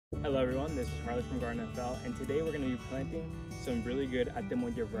Hello everyone, this is Harley from Garden FL, and today we're going to be planting some really good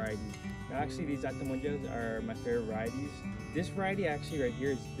Atemoya varieties. Now actually these Atemoyas are my favorite varieties. This variety actually right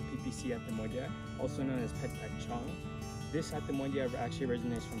here is the PPC Atemoya, also known as Phet Pak Chong. This Atemoya actually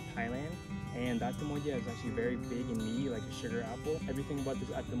originates from Thailand, and the Atemoya is actually very big and meaty like a sugar apple. Everything about this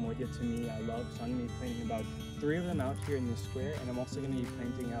Atemoya to me I love, so I'm going to be planting about 3 of them out here in this square, and I'm also going to be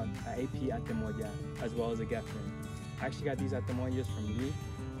planting out an AP Atemoya as well as a Geffen. I actually got these Atemoyas from Leaf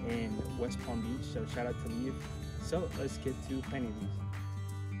in West Palm Beach, so shout out to Leaf. So let's get to planting these.